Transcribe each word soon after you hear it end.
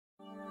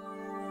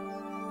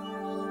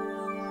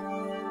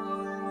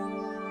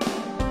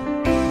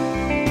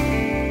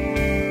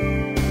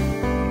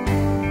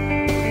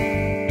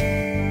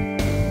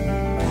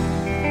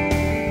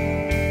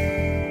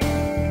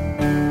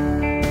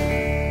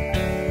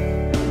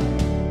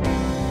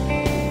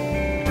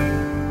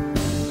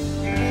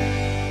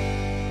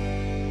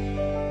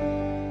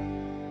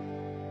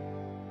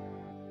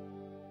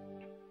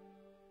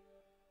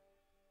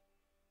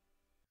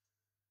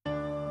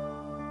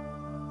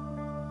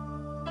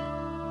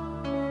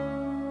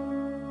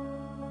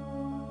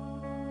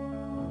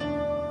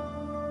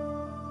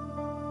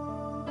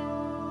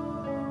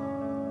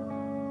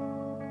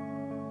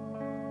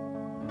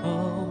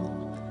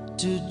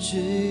to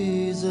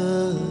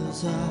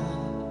Jesus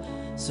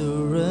I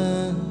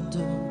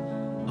surrender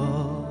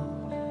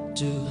all.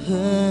 To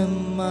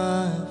Him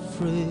I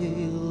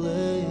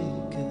freely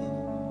give.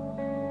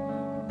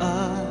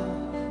 I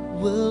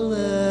will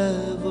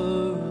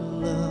ever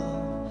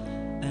love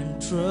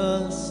and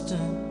trust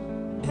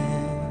Him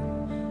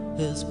in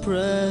His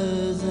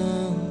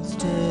presence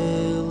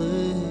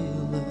daily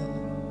live.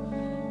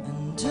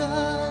 And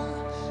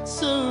I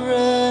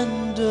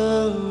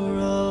surrender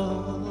all.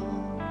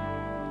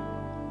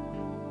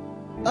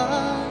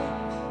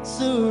 I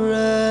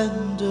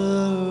surrender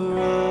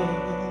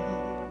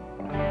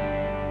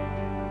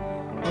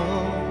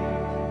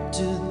all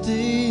to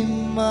Thee,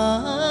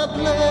 my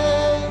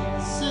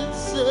blessed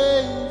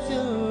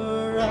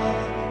Savior.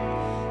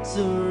 I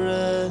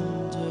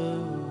surrender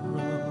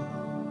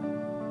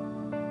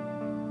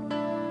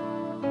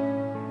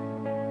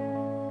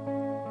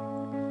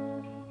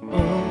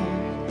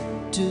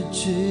all to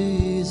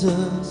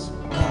Jesus.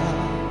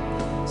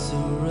 I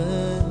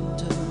surrender.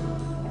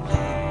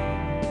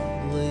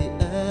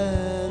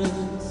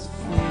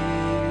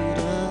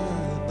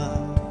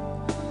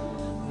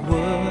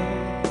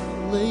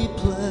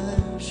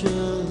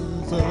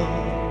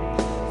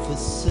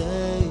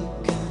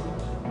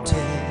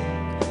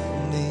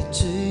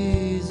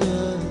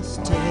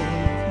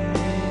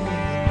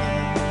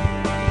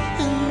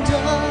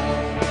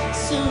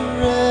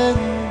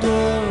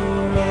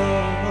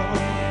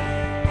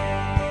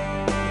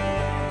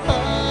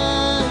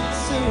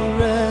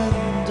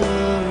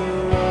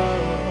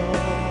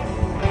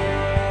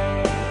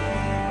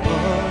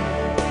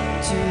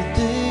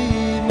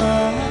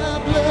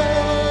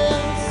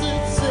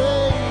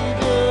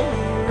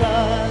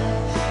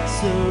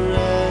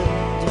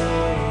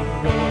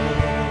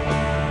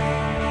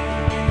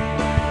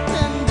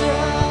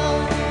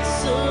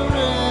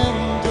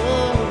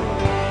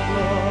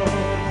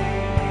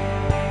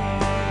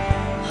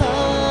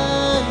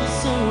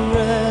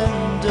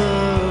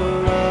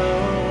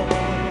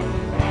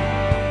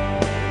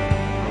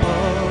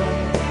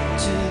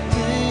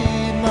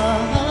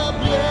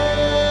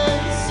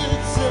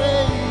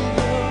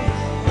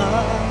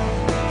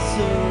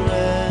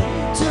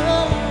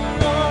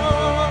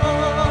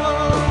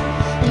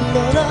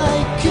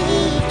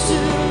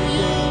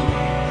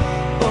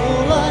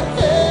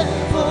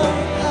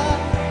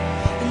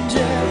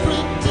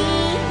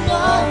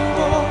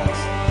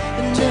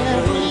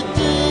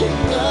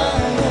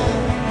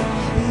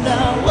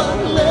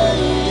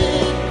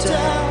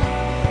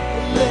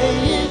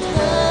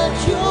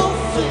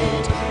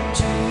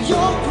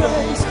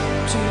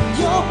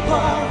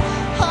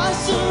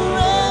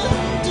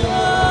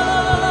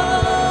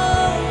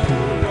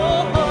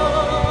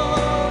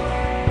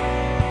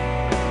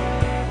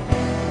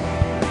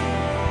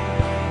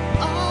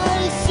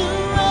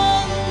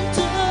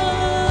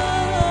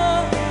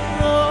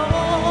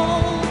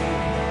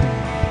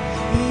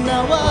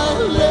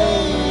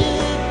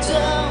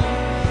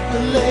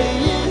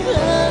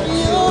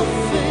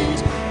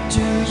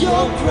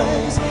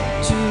 Praise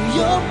to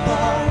your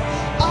power,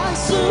 I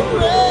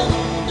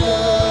surrender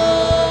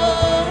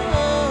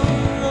all.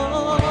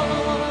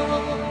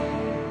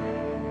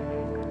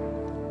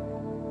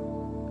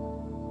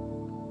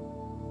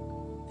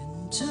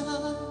 And I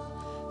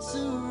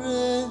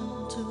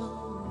surrender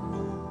all.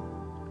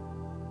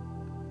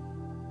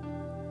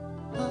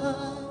 I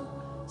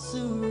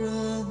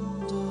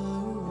surrender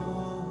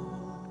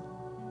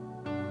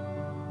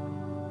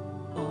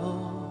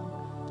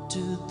all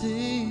to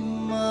Thee,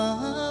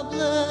 my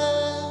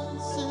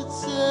blessed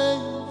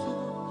Savior.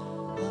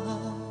 I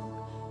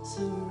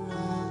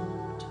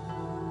surrender.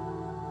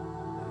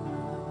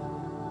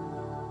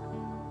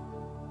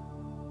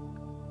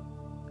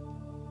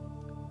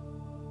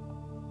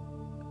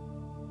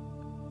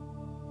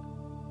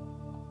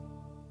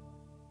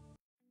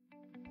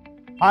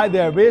 Hi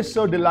there, we're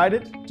so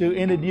delighted to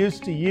introduce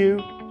to you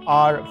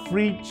our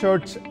free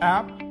church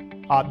app.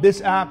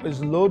 This app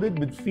is loaded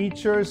with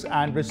features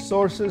and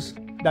resources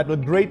that will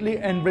greatly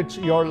enrich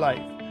your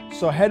life.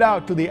 So head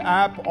out to the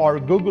app or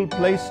Google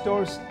Play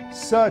stores,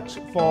 search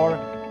for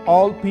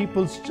All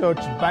People's Church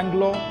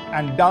Bangalore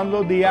and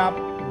download the app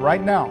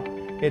right now.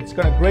 It's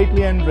going to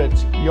greatly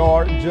enrich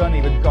your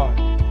journey with God.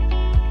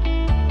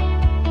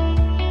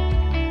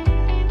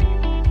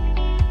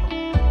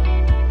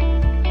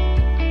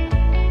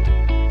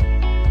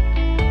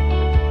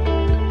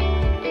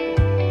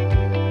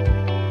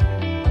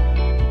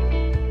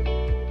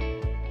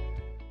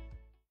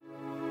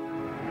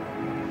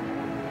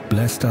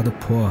 Blessed are the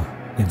poor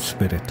in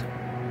spirit,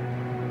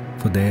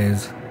 for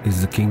theirs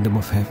is the kingdom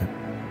of heaven.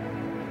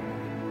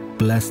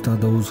 Blessed are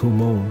those who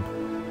mourn,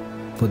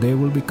 for they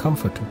will be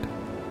comforted.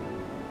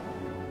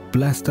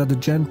 Blessed are the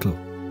gentle,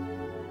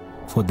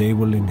 for they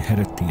will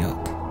inherit the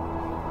earth.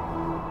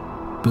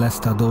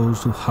 Blessed are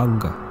those who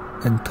hunger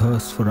and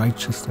thirst for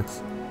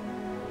righteousness,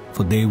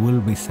 for they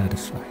will be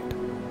satisfied.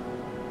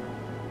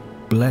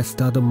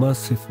 Blessed are the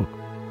merciful,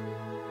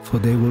 for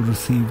they will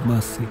receive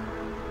mercy.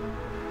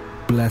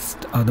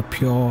 Blessed are the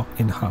pure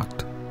in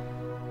heart,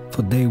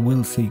 for they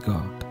will see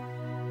God.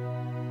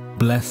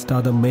 Blessed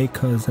are the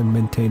makers and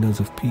maintainers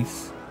of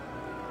peace,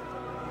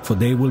 for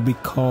they will be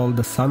called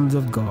the sons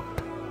of God.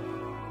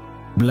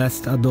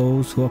 Blessed are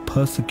those who are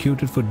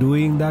persecuted for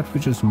doing that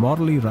which is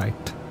morally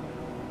right,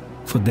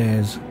 for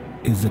theirs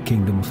is the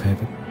kingdom of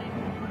heaven.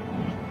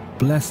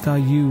 Blessed are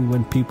you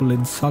when people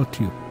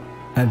insult you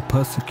and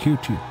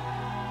persecute you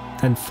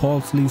and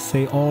falsely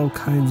say all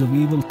kinds of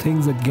evil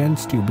things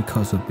against you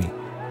because of me.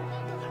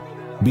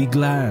 Be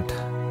glad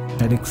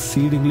and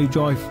exceedingly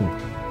joyful,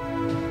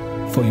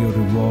 for your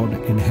reward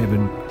in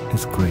heaven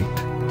is great.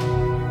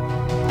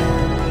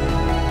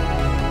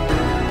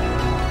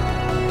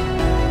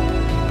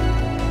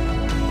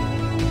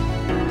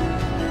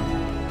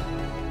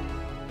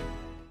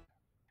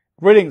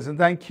 Greetings and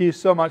thank you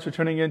so much for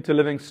tuning in to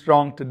Living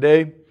Strong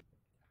today.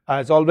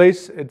 As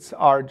always, it's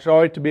our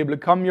joy to be able to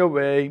come your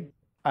way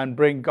and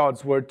bring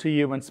God's Word to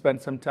you and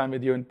spend some time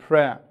with you in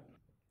prayer.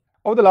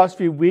 Over the last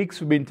few weeks,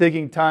 we've been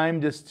taking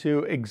time just to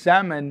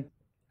examine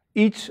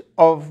each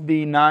of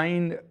the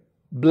 9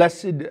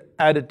 blessed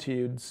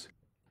attitudes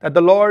that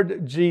the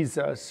Lord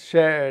Jesus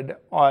shared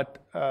at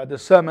the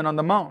Sermon on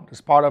the Mount,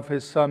 as part of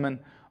His Sermon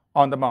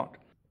on the Mount.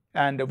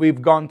 And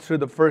we've gone through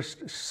the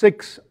first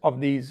 6 of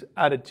these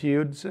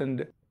attitudes,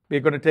 and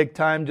we're going to take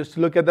time just to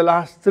look at the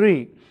last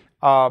 3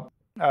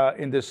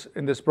 in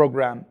this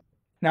program.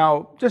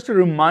 Now, just to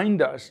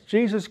remind us,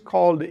 Jesus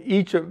called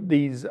each of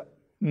these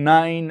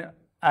 9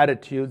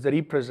 attitudes that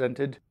He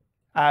presented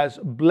as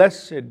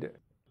blessed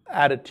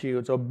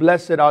attitudes, or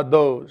blessed are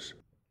those.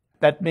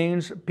 That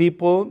means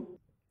people,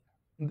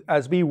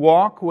 as we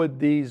walk with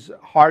these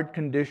heart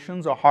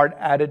conditions or heart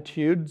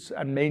attitudes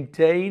and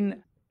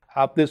maintain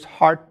this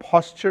heart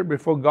posture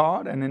before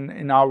God and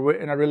in our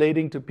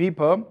relating to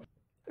people,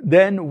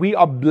 then we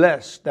are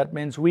blessed. That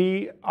means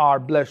we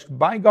are blessed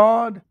by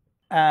God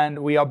and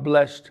we are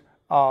blessed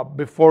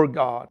before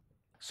God.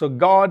 So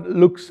God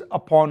looks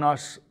upon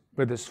us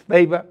with His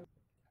favor,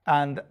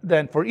 and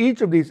then for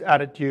each of these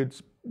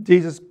attitudes,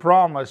 Jesus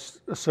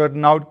promised a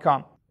certain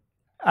outcome,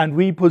 and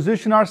we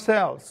position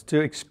ourselves to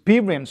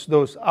experience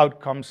those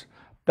outcomes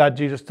that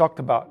Jesus talked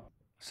about.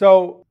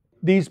 So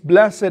these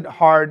blessed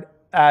heart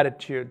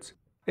attitudes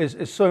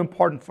is so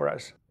important for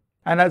us.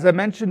 And as I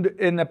mentioned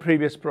in a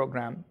previous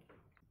program,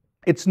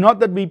 it's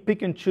not that we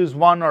pick and choose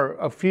one or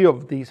a few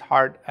of these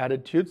heart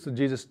attitudes that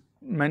Jesus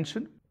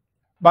mentioned,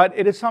 but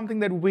it is something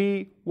that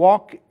we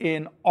walk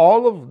in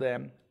all of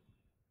them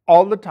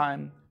all the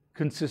time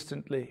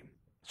consistently.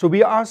 So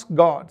we ask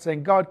God,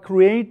 saying, God,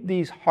 create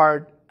these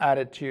heart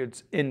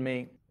attitudes in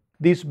me,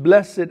 these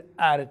blessed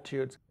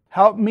attitudes.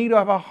 Help me to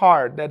have a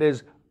heart that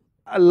is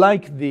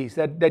like these,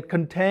 that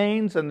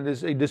contains and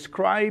is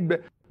described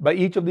by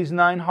each of these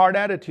 9 heart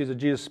attitudes that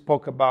Jesus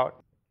spoke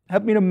about.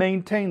 Help me to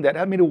maintain that.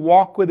 Help me to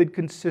walk with it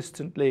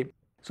consistently,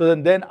 so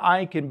that then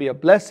I can be a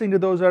blessing to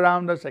those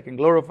around us. I can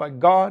glorify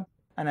God,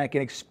 and I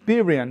can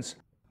experience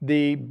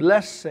the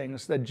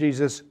blessings that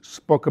Jesus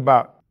spoke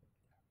about.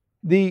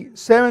 The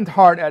 7th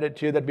heart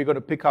attitude that we're going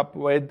to pick up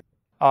with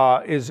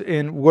is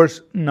in verse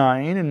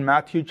 9. In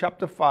Matthew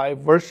chapter 5,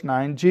 verse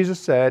 9,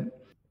 Jesus said,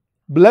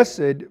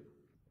 "Blessed,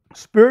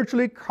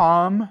 spiritually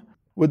calm,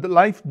 with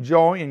life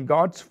joy in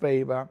God's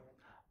favor,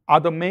 are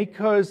the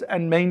makers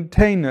and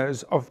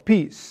maintainers of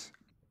peace,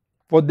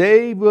 for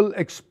they will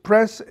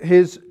express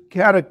His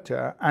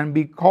character and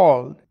be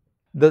called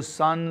the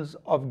sons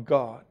of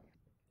God."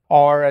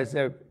 Or as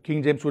the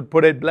King James would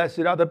put it,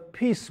 blessed are the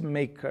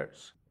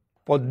peacemakers,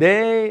 for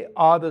they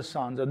are the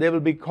sons, or they will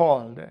be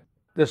called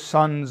the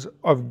sons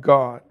of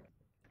God.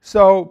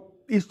 So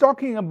He's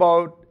talking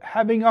about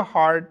having a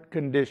heart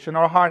condition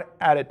or heart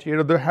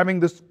attitude, or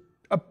having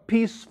a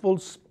peaceful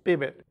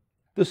spirit,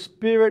 the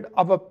spirit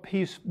of a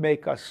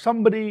peacemaker,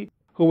 somebody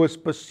who is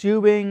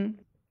pursuing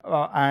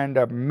and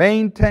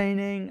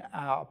maintaining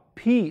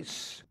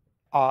peace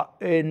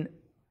in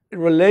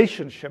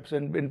relationships,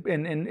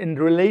 in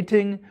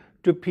relating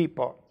to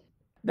people,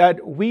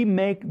 that we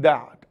make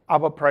that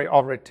our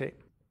priority.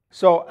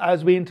 So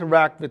as we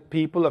interact with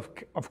people,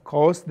 of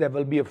course, there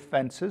will be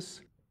offenses,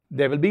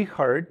 there will be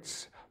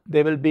hurts,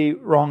 there will be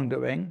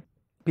wrongdoing.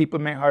 People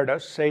may hurt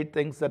us, say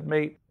things that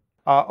may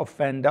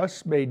offend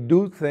us, may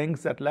do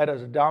things that let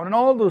us down, and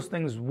all those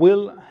things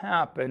will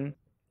happen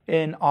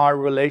in our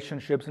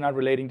relationships and our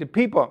relating to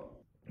people.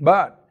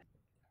 But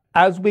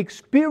as we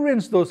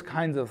experience those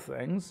kinds of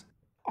things,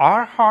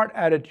 our heart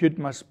attitude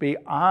must be,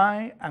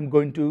 I am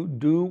going to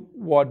do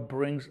what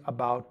brings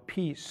about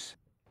peace,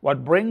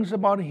 what brings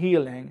about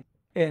healing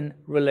in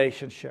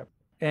relationship,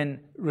 in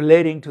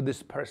relating to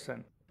this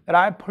person, that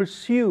I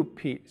pursue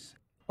peace.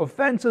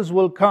 Offenses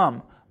will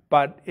come,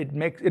 but it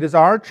is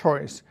our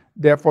choice,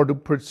 therefore, to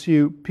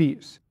pursue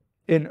peace.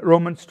 In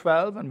Romans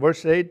 12 and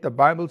verse 8, the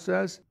Bible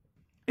says,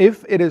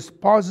 "If it is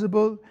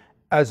possible,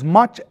 as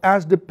much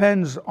as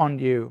depends on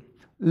you,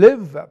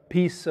 live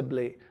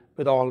peaceably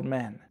with all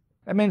men."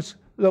 That means,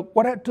 look,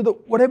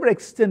 whatever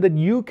extent that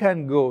you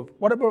can go,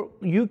 whatever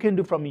you can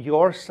do from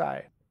your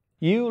side,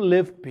 you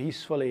live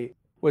peacefully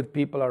with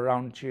people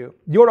around you.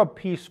 You're a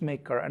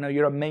peacemaker and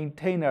you're a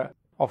maintainer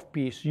of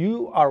peace.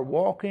 You are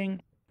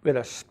walking with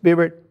a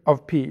spirit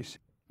of peace.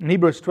 In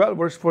Hebrews 12,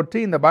 verse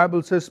 14, the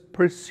Bible says,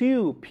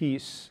 pursue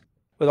peace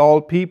with all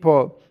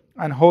people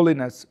and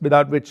holiness,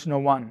 without which no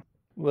one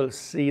will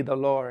see the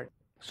Lord.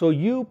 So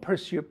you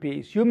pursue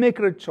peace. You make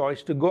it a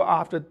choice to go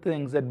after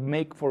things that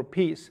make for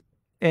peace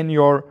in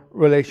your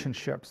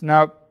relationships.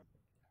 Now,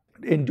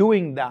 in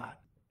doing that,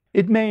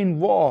 it may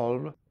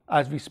involve,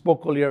 as we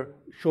spoke earlier,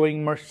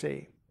 showing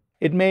mercy.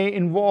 It may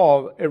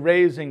involve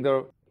erasing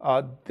the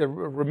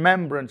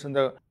remembrance and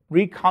the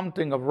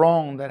recounting of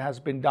wrong that has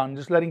been done,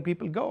 just letting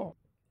people go.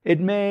 It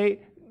may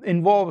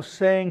involve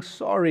saying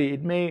sorry.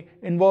 It may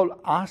involve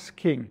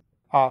asking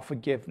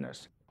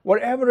forgiveness.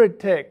 Whatever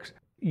it takes,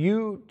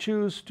 you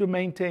choose to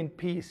maintain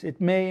peace. It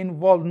may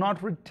involve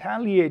not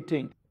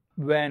retaliating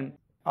when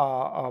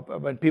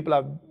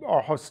people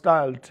are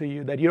hostile to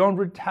you, that you don't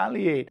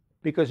retaliate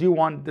because you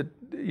want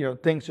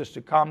things just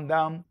to calm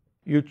down.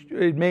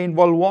 It may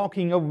involve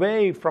walking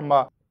away from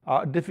a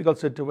difficult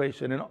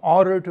situation in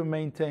order to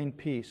maintain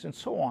peace, and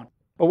so on.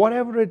 But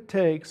whatever it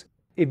takes,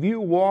 if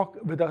you walk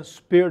with a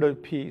spirit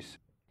of peace,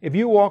 if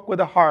you walk with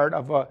the heart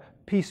of a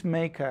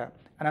peacemaker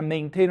and a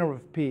maintainer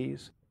of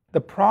peace, the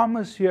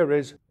promise here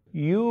is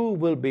you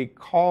will be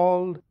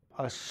called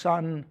a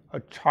son,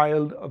 a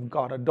child of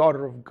God, a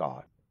daughter of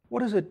God. What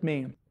does it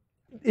mean?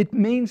 It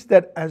means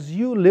that as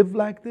you live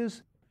like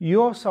this,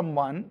 you're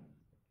someone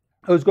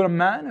who's going to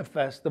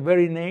manifest the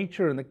very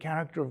nature and the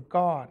character of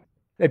God.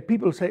 That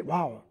people say,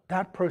 wow,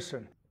 that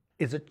person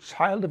is a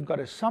child of God,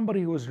 is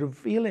somebody who is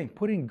revealing,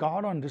 putting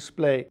God on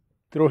display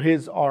through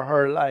his or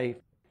her life.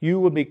 You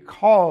will be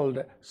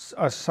called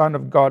a son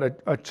of God,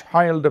 a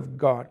child of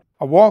God.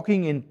 A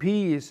walking in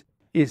peace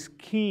is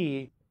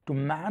key to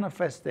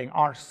manifesting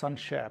our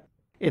sonship.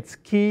 It's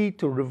key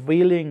to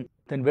revealing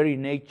the very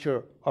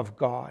nature of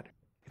God.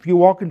 If you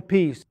walk in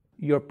peace,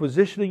 you're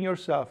positioning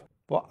yourself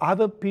for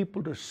other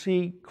people to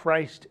see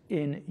Christ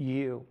in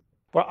you,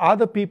 for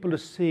other people to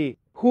see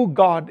who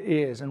God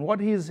is and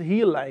what is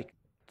He like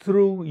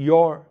through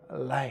your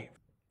life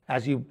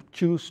as you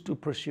choose to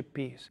pursue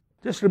peace.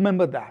 Just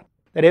remember that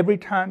every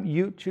time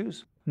you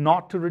choose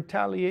not to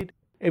retaliate,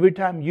 every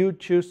time you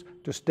choose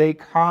to stay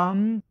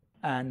calm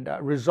and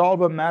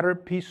resolve a matter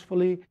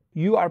peacefully,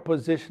 you are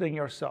positioning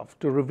yourself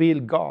to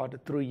reveal God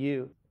through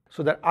you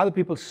so that other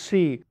people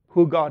see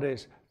who God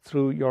is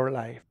through your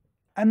life.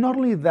 And not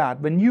only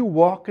that, when you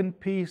walk in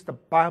peace, the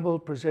Bible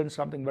presents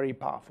something very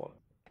powerful.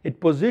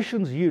 It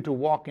positions you to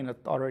walk in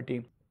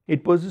authority.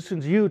 It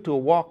positions you to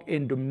walk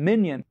in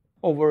dominion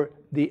over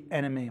the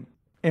enemy.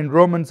 In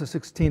Romans, the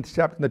 16th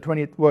chapter, the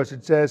 20th verse,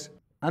 it says,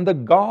 "And the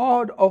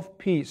God of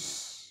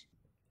peace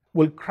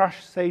will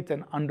crush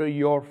Satan under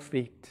your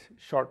feet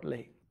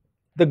shortly."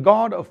 The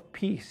God of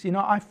peace.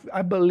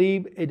 I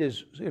believe it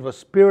was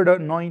spirit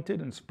anointed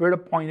and spirit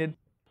appointed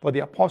for the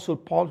Apostle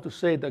Paul to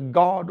say the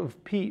God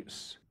of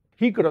peace.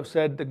 He could have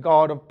said the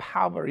God of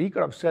power. He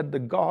could have said the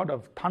God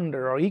of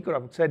thunder, or he could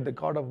have said the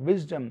God of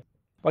wisdom.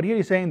 But here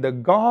he's saying the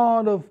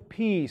God of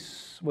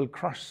peace will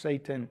crush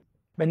Satan.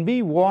 When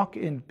we walk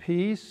in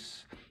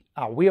peace,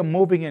 we are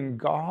moving in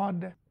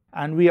God,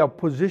 and we are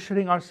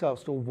positioning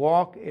ourselves to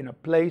walk in a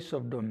place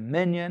of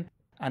dominion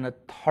and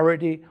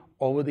authority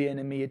over the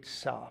enemy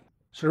itself.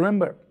 So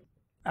remember,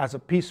 as a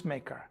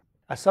peacemaker,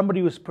 as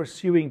somebody who is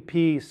pursuing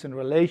peace in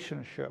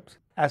relationships,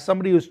 as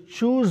somebody who is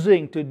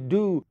choosing to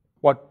do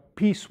what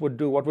peace would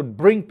do, what would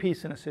bring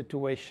peace in a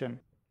situation,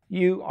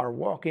 you are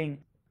walking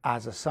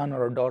as a son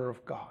or a daughter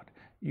of God.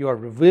 You are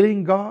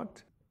revealing God.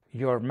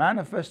 You are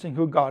manifesting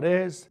who God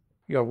is.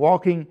 You are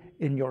walking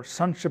in your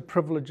sonship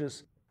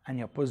privileges, and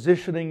you're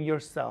positioning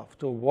yourself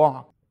to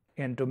walk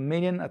in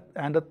dominion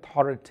and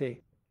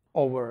authority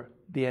over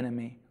the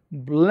enemy.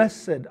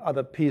 Blessed are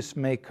the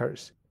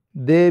peacemakers.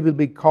 They will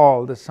be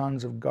called the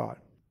sons of God.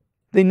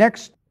 The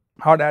next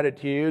heart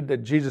attitude that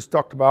Jesus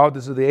talked about,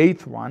 this is the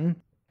 8th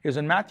one, is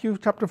in Matthew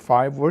chapter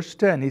 5, verse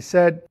 10. He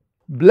said,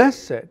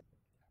 "Blessed,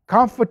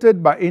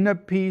 comforted by inner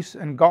peace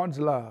and God's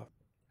love,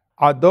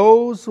 are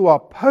those who are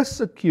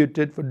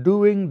persecuted for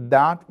doing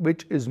that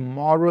which is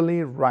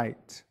morally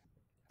right.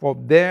 For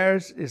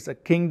theirs is the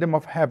kingdom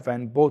of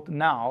heaven, both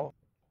now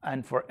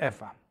and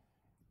forever."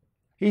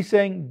 He's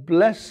saying,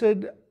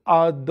 blessed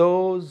are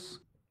those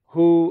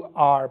who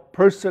are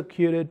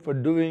persecuted for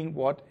doing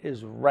what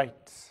is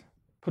right,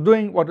 for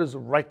doing what is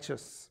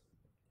righteous.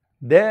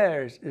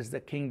 Theirs is the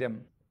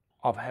kingdom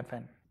of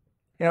heaven.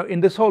 In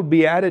this whole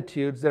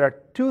Beatitudes, there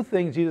are two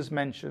things Jesus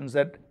mentions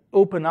that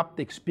open up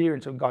the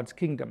experience of God's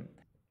kingdom.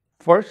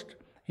 First,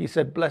 he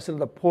said, blessed are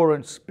the poor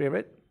in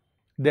spirit.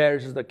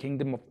 Theirs is the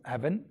kingdom of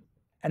heaven.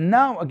 And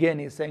now again,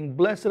 he's saying,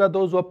 blessed are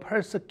those who are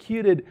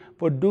persecuted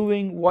for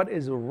doing what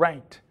is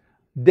right.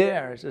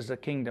 Theirs is the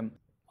kingdom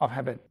of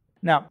heaven.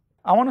 Now,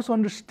 I want us to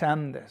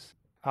understand this.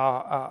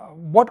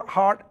 What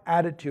heart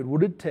attitude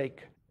would it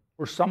take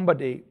for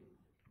somebody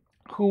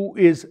who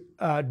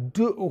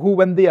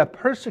when they are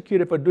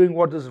persecuted for doing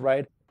what is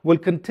right, will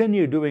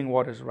continue doing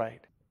what is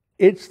right?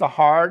 It's the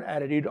heart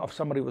attitude of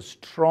somebody who is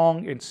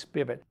strong in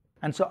spirit.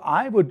 And so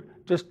I would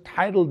just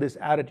title this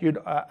attitude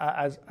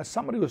as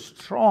somebody who is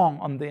strong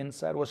on the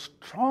inside, was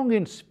strong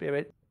in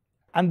spirit,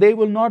 and they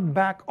will not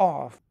back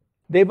off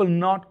They will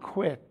not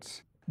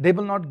quit. They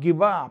will not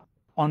give up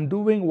on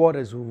doing what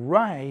is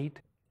right,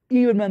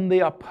 even when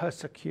they are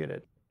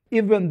persecuted,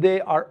 even when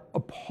they are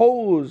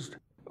opposed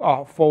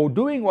for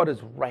doing what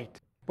is right,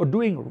 for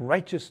doing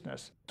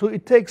righteousness. So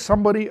it takes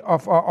somebody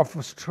of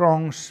a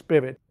strong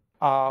spirit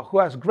who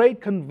has great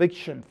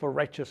conviction for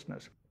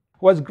righteousness,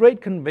 who has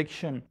great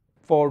conviction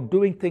for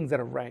doing things that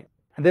are right,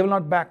 and they will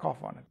not back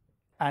off on it.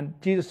 And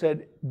Jesus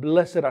said,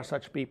 blessed are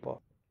such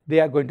people. They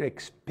are going to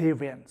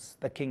experience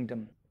the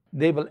kingdom.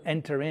 They will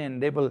enter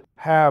in. They will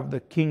have the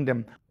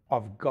kingdom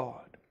of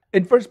God.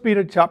 In 1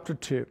 Peter chapter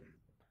 2,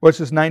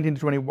 verses 19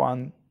 to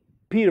 21,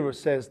 Peter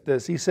says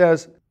this. He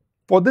says,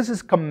 for this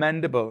is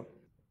commendable,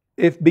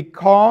 if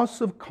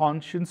because of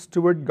conscience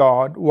toward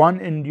God, one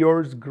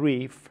endures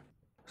grief,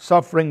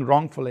 suffering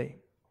wrongfully.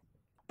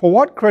 For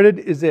what credit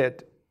is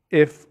it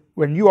if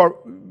when you are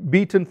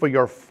beaten for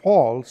your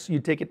faults,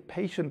 you take it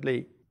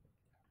patiently?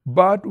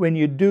 But when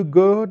you do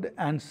good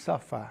and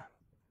suffer,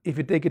 if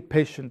you take it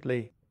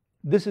patiently,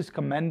 this is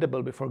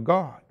commendable before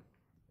God.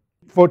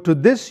 For to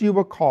this you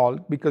were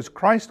called, because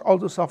Christ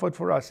also suffered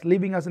for us,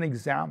 leaving us an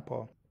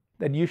example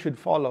that you should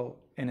follow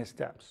in his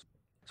steps.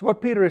 So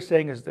what Peter is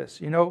saying is this,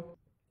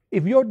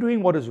 if you're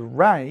doing what is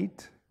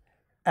right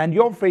and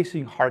you're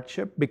facing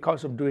hardship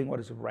because of doing what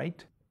is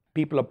right,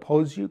 people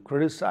oppose you,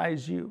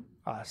 criticize you,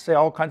 say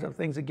all kinds of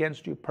things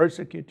against you,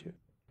 persecute you,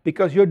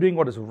 because you're doing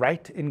what is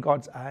right in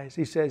God's eyes.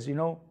 He says,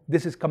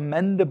 this is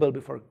commendable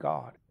before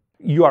God.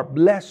 You are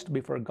blessed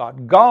before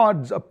God.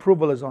 God's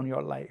approval is on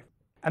your life.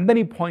 And then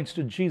he points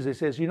to Jesus.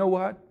 He says, you know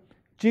what?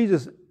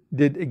 Jesus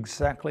did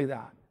exactly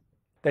that.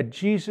 That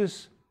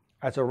Jesus,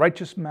 as a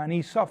righteous man,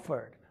 he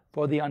suffered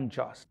for the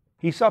unjust.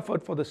 He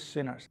suffered for the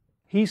sinners.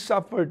 He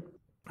suffered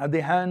at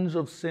the hands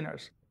of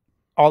sinners.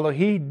 Although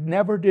he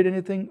never did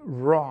anything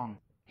wrong,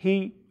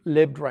 he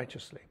lived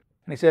righteously.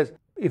 And he says,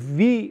 if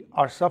we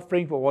are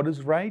suffering for what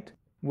is right,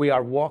 we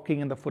are walking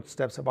in the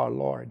footsteps of our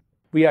Lord.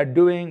 We are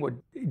doing what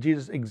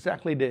Jesus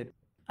exactly did.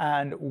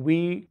 And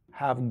we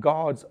have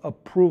God's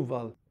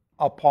approval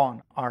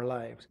upon our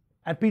lives.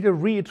 And Peter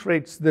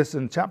reiterates this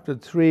in chapter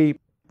 3,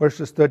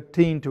 verses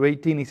 13 to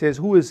 18. He says,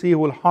 who is he who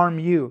will harm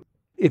you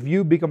if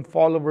you become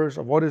followers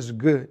of what is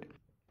good?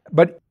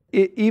 But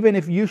even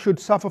if you should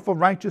suffer for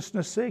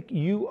righteousness' sake,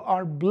 you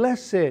are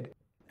blessed.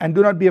 And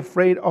do not be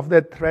afraid of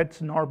their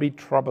threats, nor be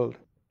troubled.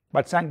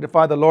 But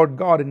sanctify the Lord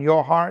God in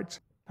your hearts,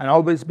 and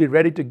always be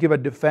ready to give a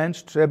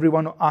defense to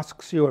everyone who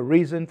asks you a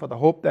reason for the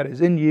hope that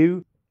is in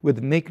you,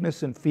 with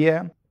meekness and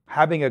fear,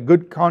 having a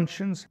good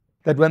conscience,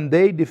 that when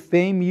they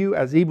defame you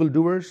as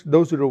evildoers,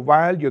 those who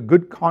revile your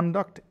good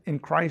conduct in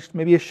Christ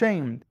may be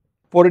ashamed.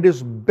 For it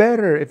is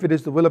better, if it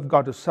is the will of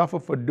God, to suffer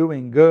for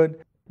doing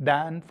good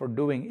than for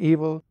doing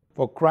evil.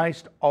 For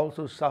Christ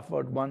also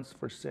suffered once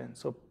for sin.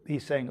 So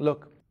he's saying,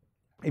 look,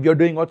 if you're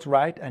doing what's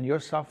right and you're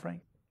suffering,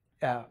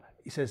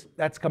 he says,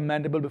 that's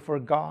commendable before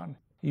God.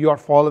 You are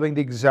following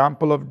the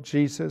example of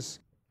Jesus,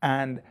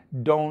 and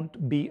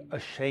don't be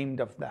ashamed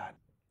of that.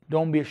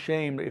 Don't be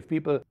ashamed if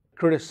people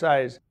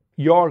criticize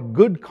your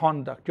good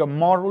conduct, your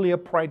morally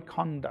upright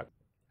conduct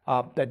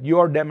that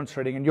you're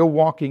demonstrating and you're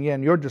walking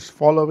in. You're just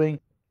following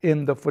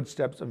in the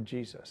footsteps of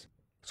Jesus.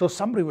 So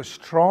somebody who's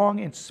strong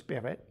in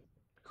spirit,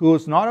 who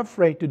is not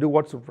afraid to do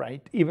what's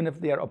right, even if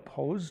they are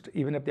opposed,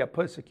 even if they are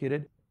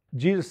persecuted.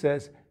 Jesus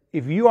says,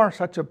 if you are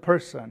such a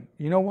person,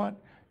 you know what?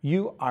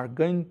 You are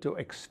going to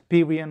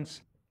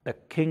experience the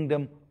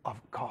kingdom of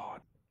God.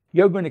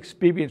 You're going to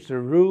experience the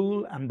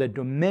rule and the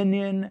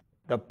dominion,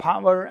 the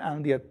power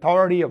and the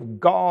authority of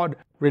God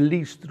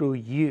released through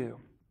you.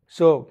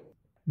 So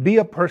be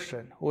a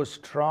person who is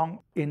strong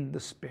in the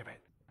spirit,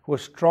 who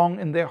is strong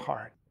in their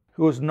heart,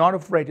 who is not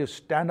afraid to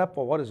stand up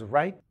for what is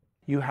right.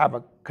 You have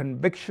a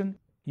conviction,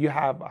 you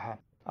have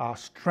a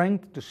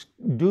strength to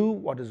do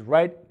what is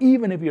right,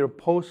 even if you're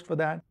opposed for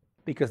that,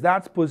 because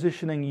that's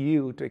positioning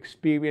you to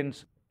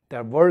experience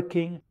the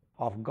working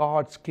of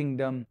God's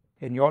kingdom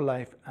in your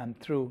life and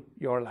through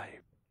your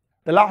life.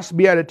 The last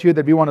beatitude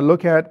that we want to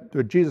look at,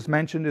 that Jesus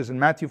mentioned, is in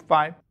Matthew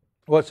 5,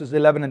 verses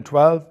 11 and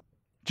 12.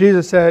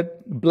 Jesus said,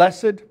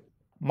 blessed,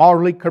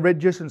 morally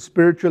courageous, and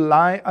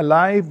spiritually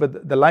alive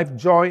with the life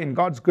joy in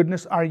God's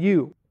goodness are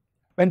you,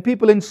 when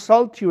people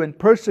insult you and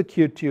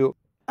persecute you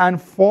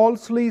and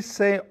falsely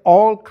say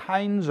all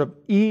kinds of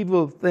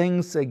evil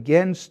things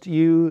against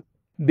you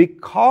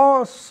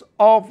because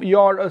of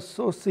your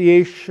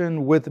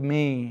association with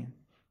me.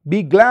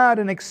 Be glad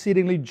and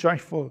exceedingly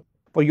joyful,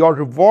 for your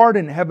reward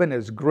in heaven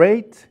is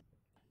great,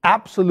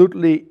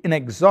 absolutely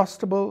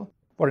inexhaustible,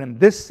 for in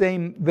this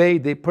same way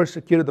they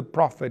persecuted the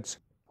prophets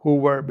who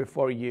were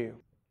before you.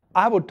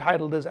 I would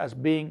title this as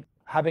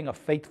having a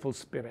faithful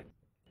spirit.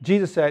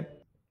 Jesus said,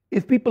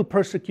 if people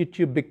persecute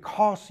you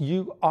because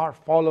you are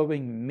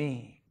following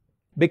me,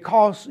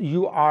 because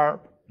you are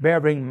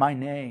bearing my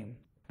name,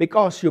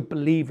 because you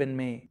believe in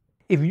me,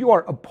 if you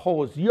are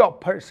opposed, you are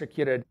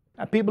persecuted,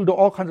 and people do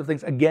all kinds of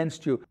things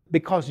against you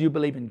because you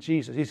believe in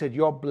Jesus, he said,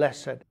 you're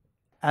blessed.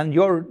 And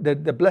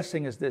the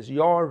blessing is this,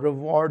 your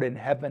reward in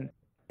heaven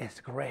is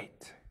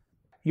great.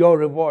 Your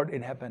reward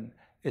in heaven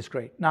is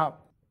great. Now,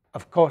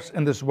 Of course,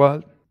 in this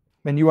world,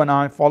 when you and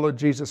I follow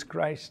Jesus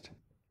Christ,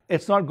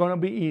 it's not going to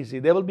be easy.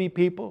 There will be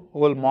people who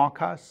will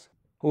mock us,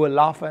 who will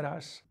laugh at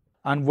us,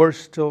 and worse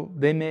still,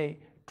 they may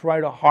try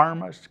to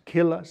harm us,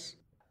 kill us,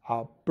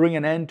 bring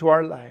an end to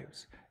our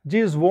lives.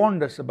 Jesus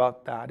warned us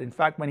about that. In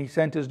fact, when He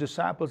sent His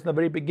disciples in the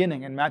very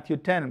beginning, in Matthew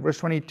 10, verse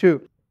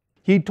 22,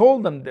 He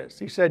told them this.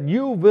 He said,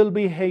 "You will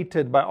be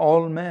hated by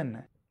all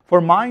men for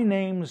my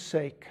name's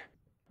sake,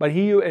 but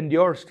he who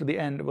endures to the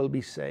end will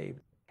be saved."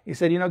 He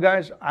said,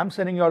 guys, I'm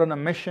sending you out on a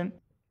mission,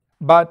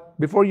 but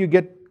before you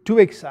get too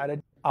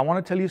excited, I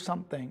want to tell you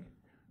something.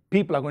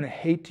 People are going to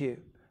hate you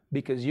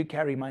because you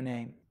carry my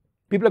name.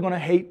 People are going to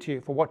hate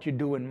you for what you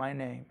do in my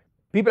name.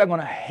 People are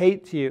going to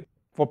hate you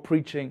for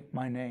preaching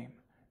my name.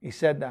 He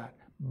said that.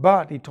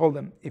 But He told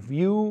them, if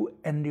you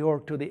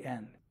endure to the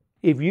end,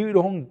 if you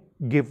don't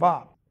give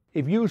up,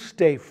 if you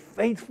stay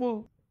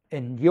faithful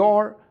in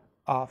your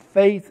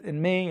faith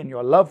in me and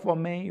your love for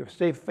me, you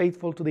stay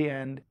faithful to the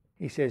end,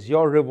 He says,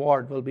 your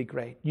reward will be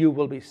great. You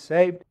will be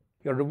saved.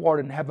 Your reward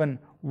in heaven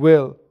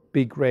will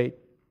be great.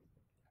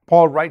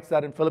 Paul writes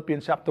that in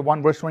Philippians chapter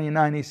 1, verse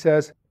 29. He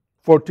says,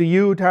 "For to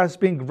you it has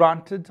been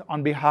granted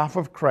on behalf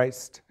of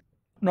Christ,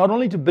 not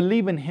only to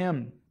believe in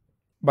Him,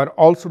 but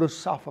also to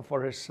suffer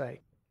for His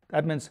sake."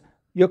 That means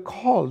you're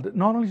called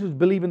not only to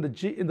believe in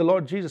the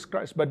Lord Jesus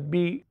Christ, but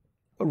be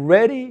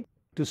ready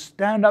to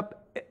stand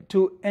up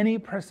to any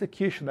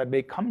persecution that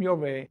may come your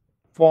way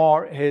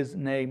for His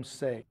name's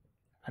sake.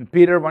 And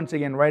Peter, once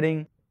again,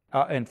 writing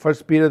in 1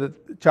 Peter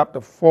chapter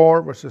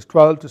 4, verses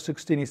 12 to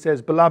 16, he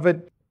says,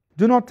 "Beloved,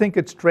 do not think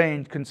it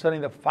strange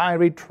concerning the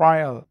fiery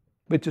trial,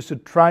 which is to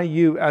try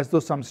you as though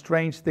some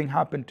strange thing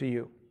happened to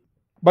you.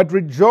 But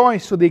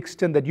rejoice to the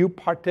extent that you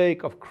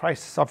partake of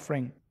Christ's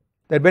suffering,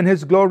 that when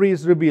His glory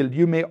is revealed,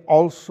 you may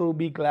also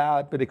be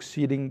glad with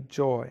exceeding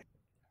joy.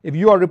 If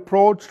you are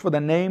reproached for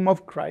the name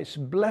of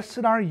Christ,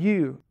 blessed are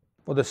you,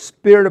 for the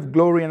Spirit of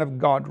glory and of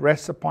God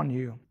rests upon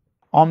you.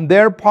 On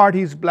their part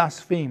He is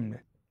blasphemed,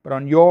 but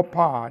on your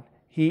part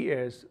He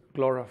is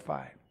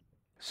glorified."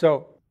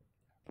 So,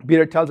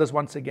 Peter tells us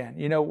once again,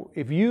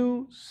 if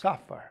you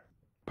suffer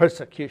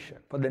persecution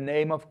for the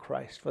name of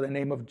Christ, for the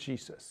name of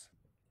Jesus,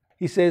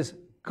 he says,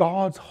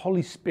 God's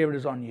Holy Spirit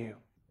is on you.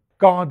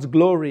 God's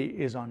glory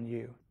is on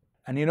you.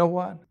 And you know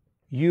what?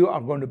 You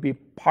are going to be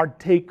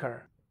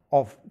partaker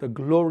of the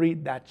glory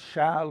that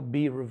shall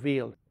be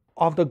revealed,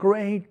 of the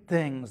great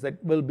things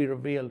that will be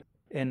revealed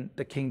in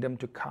the kingdom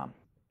to come.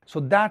 So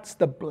that's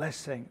the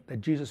blessing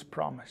that Jesus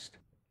promised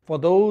for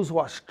those who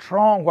are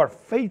strong, who are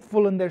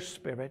faithful in their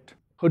spirit,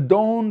 who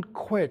don't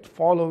quit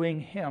following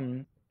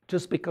Him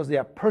just because they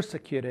are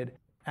persecuted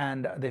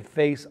and they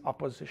face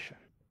opposition.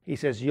 He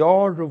says,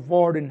 your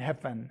reward in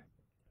heaven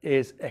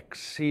is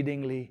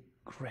exceedingly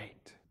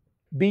great.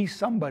 Be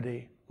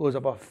somebody who is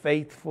of a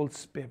faithful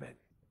spirit.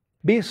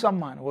 Be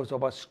someone who is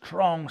of a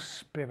strong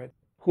spirit,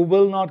 who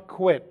will not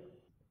quit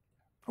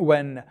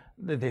when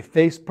they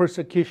face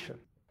persecution,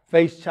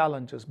 face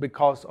challenges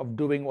because of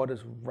doing what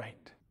is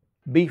right.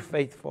 Be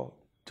faithful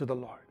to the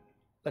Lord.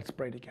 Let's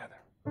pray together.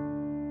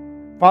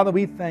 Father,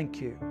 we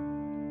thank You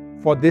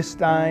for this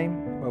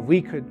time where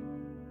we could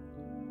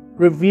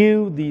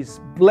review these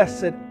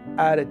blessed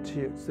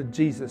attitudes that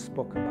Jesus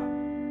spoke about.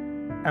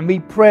 And we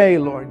pray,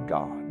 Lord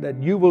God,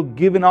 that You will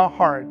give in our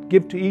heart,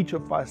 give to each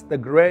of us the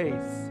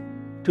grace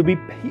to be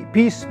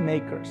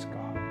peacemakers,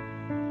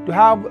 God, to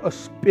have a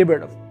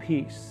spirit of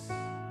peace.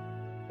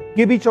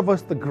 Give each of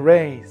us the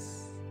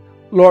grace,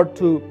 Lord,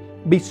 to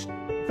be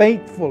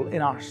faithful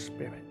in our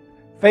spirit,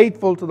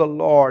 faithful to the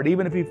Lord,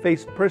 even if we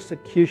face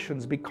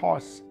persecutions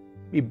because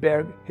we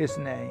bear His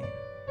name.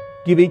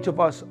 Give each of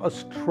us a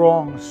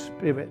strong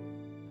spirit,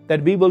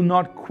 that we will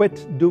not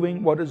quit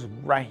doing what is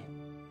right,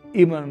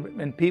 even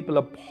when people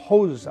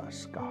oppose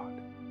us, God,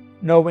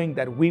 knowing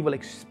that we will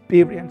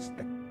experience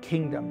the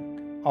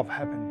kingdom of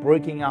heaven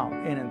breaking out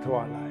in and through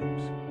our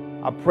lives.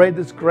 I pray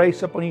this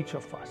grace upon each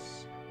of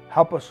us.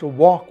 Help us to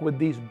walk with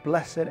these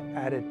blessed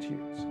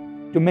attitudes,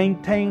 to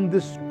maintain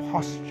this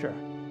posture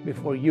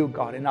before You,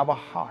 God, in our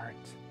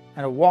hearts,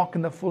 and to walk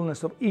in the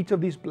fullness of each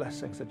of these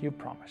blessings that You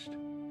promised.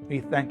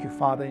 We thank You,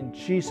 Father, in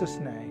Jesus'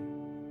 name.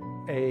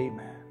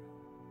 Amen.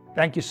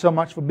 Thank you so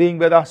much for being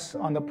with us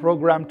on the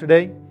program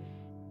today.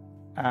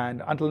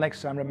 And until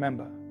next time,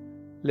 remember,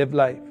 live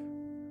life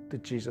the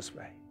Jesus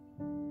way.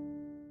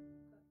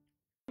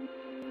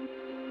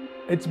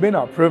 It's been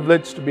our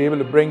privilege to be able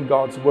to bring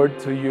God's Word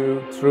to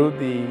you through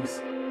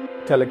these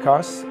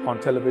telecasts on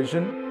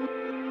television.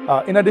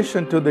 In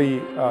addition to the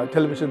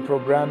television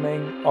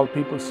programming, All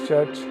People's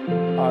Church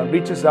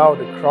reaches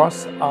out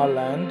across our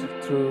land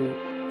through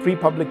free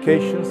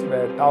publications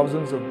where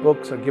thousands of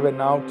books are given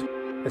out,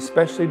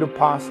 especially to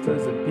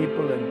pastors and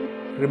people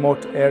in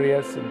remote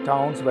areas and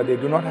towns where they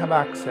do not have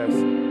access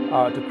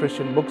to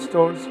Christian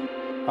bookstores.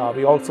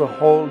 We also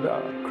hold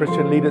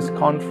Christian leaders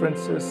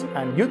conferences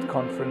and youth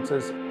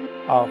conferences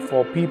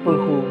for people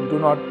who do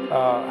not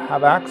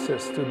have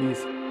access to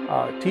these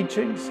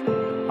teachings.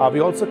 We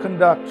also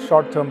conduct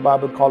short-term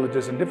Bible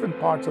colleges in different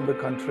parts of the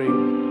country,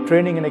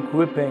 training and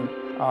equipping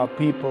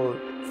people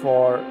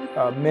for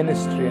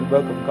ministry and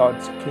work of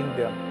God's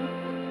kingdom.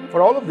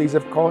 For all of these,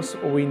 of course,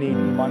 we need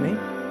money,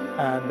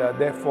 and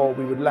therefore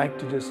we would like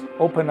to just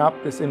open up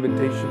this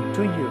invitation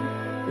to you.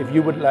 If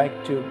you would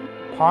like to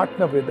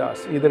partner with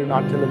us, either in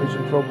our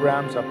television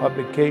programs, our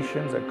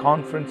publications, our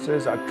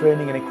conferences, our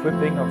training and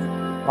equipping of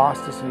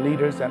pastors and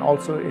leaders, and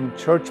also in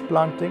church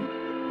planting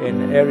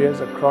in areas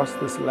across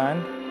this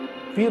land,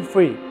 feel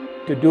free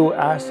to do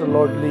as the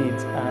Lord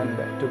leads and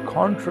to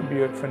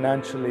contribute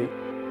financially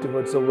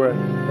towards the work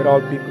that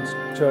All People's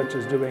Church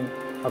is doing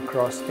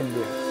across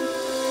India.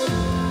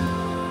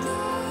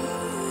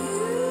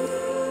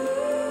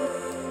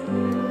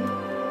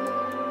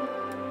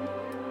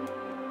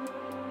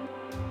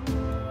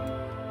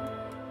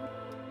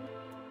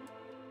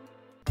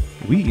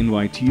 We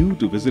invite you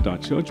to visit our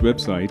church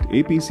website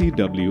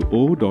apcwo.org,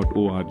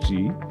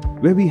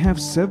 where we have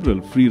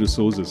several free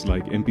resources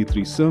like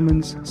MP3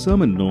 sermons,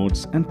 sermon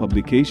notes, and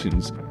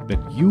publications that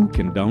you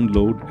can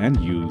download and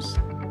use.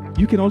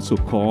 You can also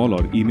call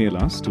or email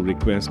us to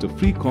request a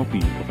free copy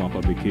of our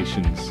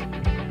publications.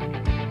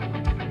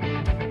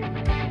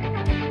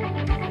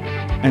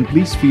 And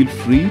please feel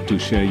free to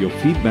share your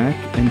feedback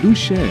and do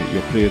share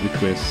your prayer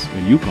requests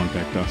when you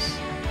contact us.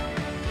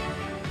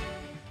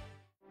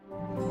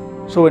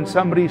 So when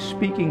somebody is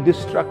speaking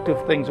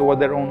destructive things over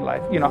their own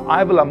life,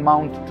 I will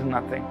amount to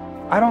nothing.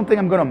 I don't think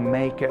I'm going to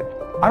make it.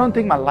 I don't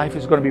think my life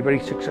is going to be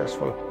very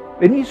successful.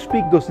 When we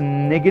speak those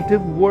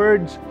negative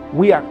words,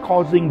 we are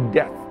causing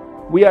death.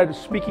 We are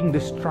speaking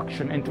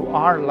destruction into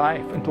our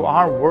life, into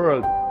our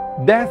world.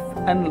 Death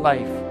and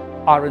life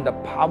are in the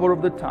power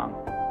of the tongue,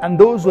 and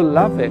those who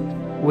love it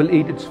will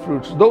eat its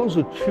fruits. Those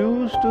who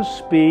choose to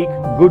speak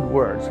good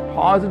words,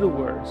 positive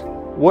words,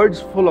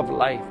 words full of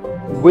life,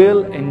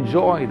 will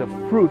enjoy the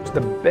fruits,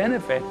 the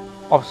benefit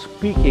of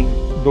speaking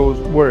those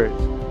words.